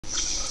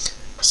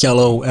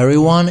Hello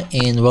everyone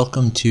and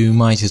welcome to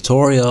my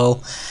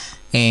tutorial,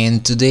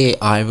 and today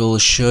I will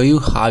show you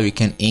how you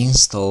can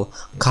install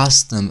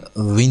custom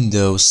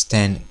Windows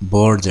 10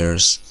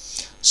 borders.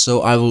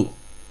 So I will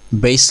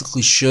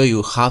basically show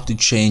you how to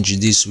change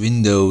this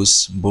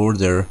Windows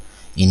border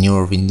in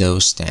your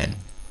Windows 10.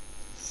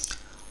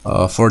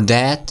 For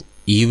that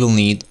you will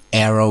need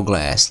Aero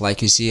Glass.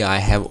 Like you see, I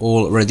have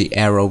already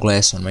Aero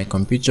Glass on my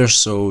computer.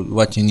 So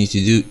what you need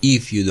to do,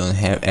 if you don't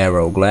have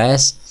Aero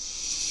Glass,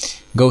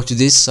 go to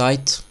this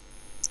site.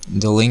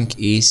 The link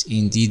is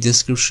in the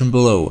description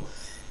below,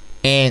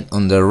 and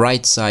on the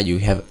right side you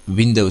have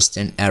Windows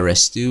 10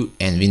 RS2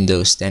 and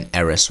Windows 10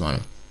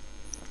 RS1.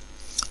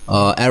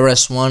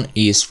 RS1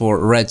 is for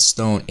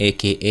Redstone,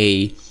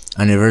 aka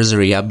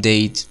anniversary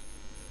update,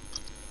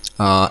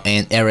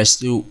 and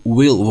RS2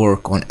 will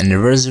work on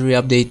anniversary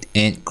update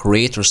and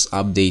creators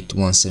update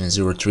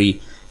 1703.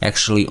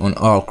 Actually, on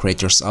all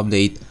creators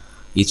update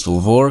it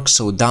will work.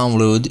 So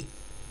download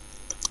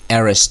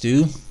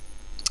RS2,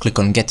 click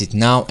on get it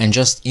now, and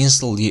just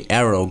install the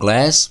Aero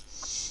Glass.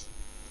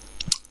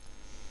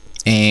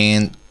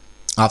 And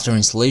after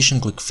installation,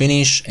 click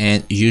finish,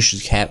 and you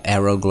should have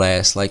Aero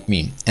Glass like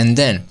me. And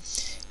then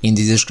in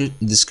the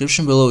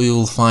description below you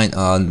will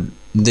find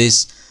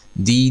this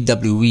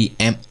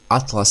DWVM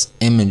Atlas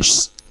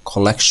Images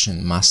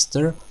Collection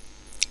Master.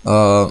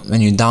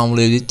 When you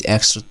download it,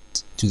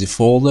 extract to the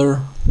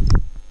folder.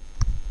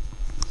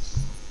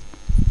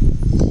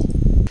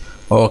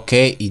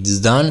 Okay, it's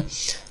done.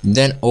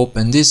 Then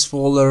open this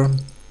folder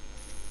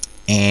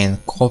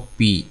and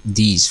copy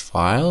these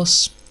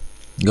files.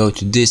 Go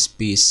to this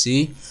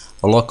PC,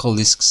 local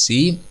disk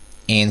C,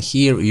 and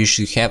here you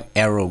should have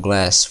Aero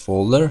Glass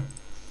folder.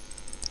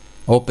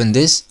 Open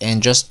this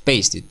and just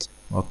paste it.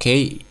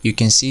 Okay, you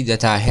can see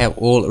that I have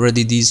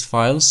already these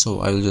files, so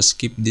I will just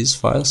skip these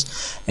files.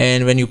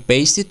 And when you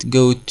paste it,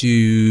 go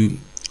to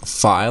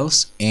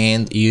files,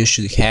 and you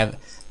should have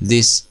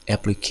this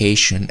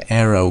application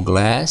Aero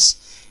Glass.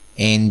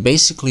 And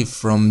basically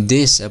from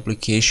this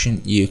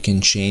application you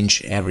can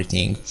change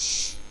everything.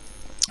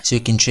 So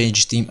you can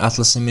change Team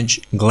Atlas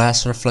image,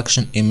 glass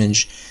reflection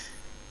image,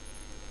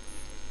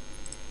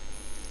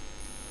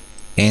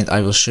 and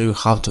I will show you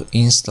how to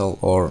install,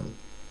 or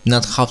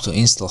not how to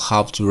install,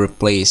 how to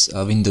replace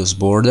a Windows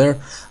border.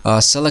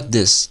 Select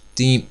this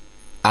Team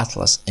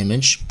Atlas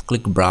image,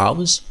 click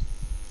browse,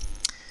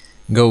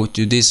 go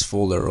to this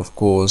folder, of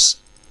course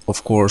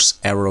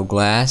Aero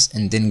Glass,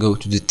 and then go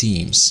to the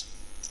themes.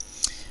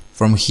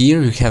 From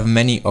here you have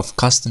many of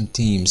custom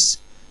themes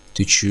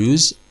to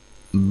choose,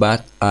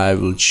 but I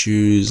will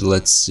choose,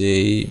 let's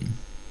say,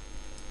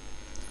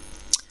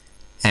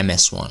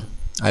 MS1.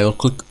 I will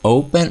click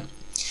open,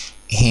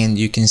 and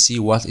you can see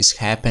what is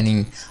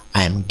happening.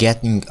 I am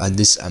getting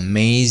this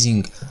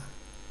amazing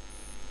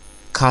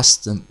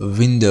custom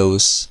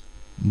Windows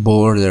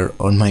border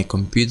on my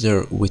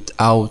computer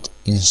without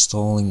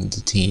installing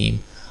the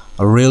theme.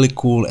 Really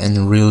cool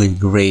and really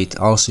great.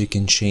 Also, you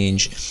can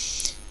change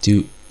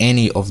to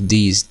any of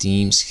these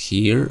themes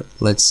here.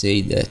 Let's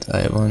say that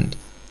I want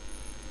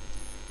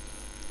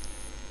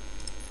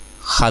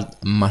HUD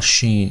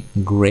Machine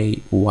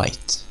Gray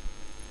White.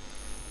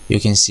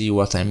 You can see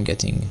what I'm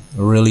getting.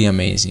 Really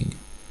amazing.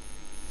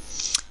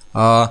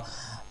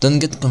 Don't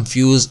get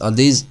confused,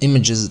 these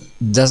images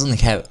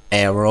doesn't have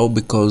arrow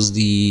because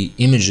the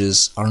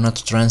images are not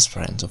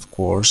transparent, of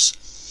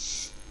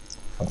course.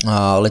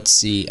 Let's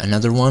see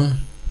another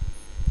one.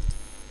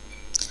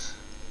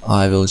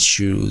 I will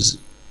choose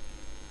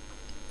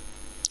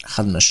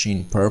HUD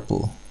Machine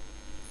Purple.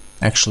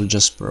 Actually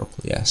just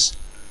purple, yes.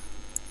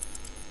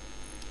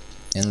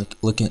 And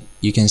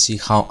you can see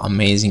how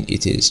amazing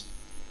it is.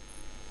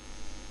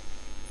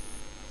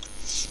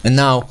 And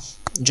now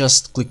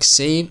just click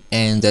save,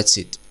 and that's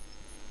it.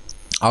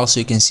 Also,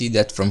 you can see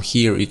that from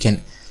here you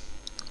can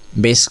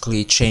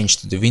basically change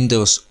to the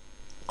Windows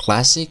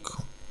Classic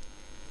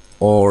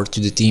or to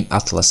the Team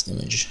Atlas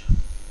image.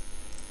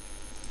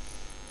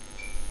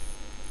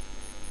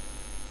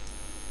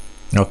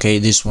 Okay,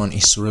 this one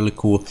is really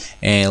cool,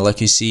 and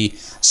like you see,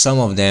 some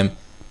of them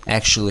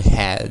actually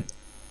had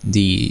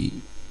the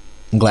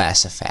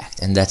glass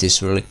effect, and that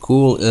is really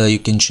cool. You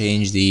can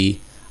change the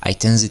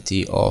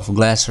intensity of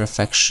glass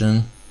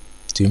reflection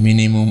to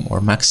minimum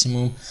or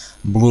maximum,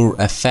 blur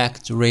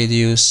effect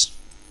radius,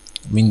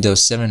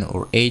 Windows 7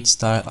 or 8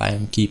 style. I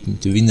am keeping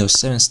to Windows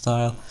 7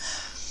 style.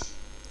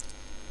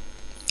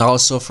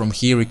 Also from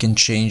here you can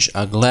change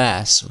a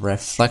glass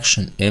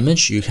reflection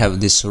image. You have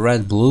this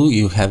red, blue,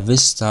 you have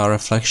Vista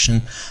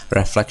reflection,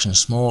 reflection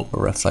small,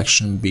 or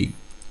reflection big.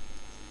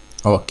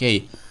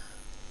 Okay,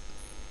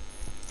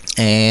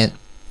 and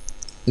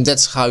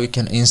that's how you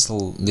can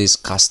install this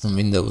custom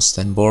Windows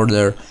 10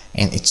 border,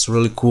 and it's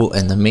really cool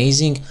and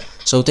amazing.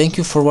 So thank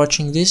you for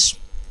watching this,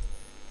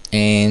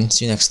 and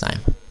see you next time.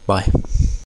 Bye.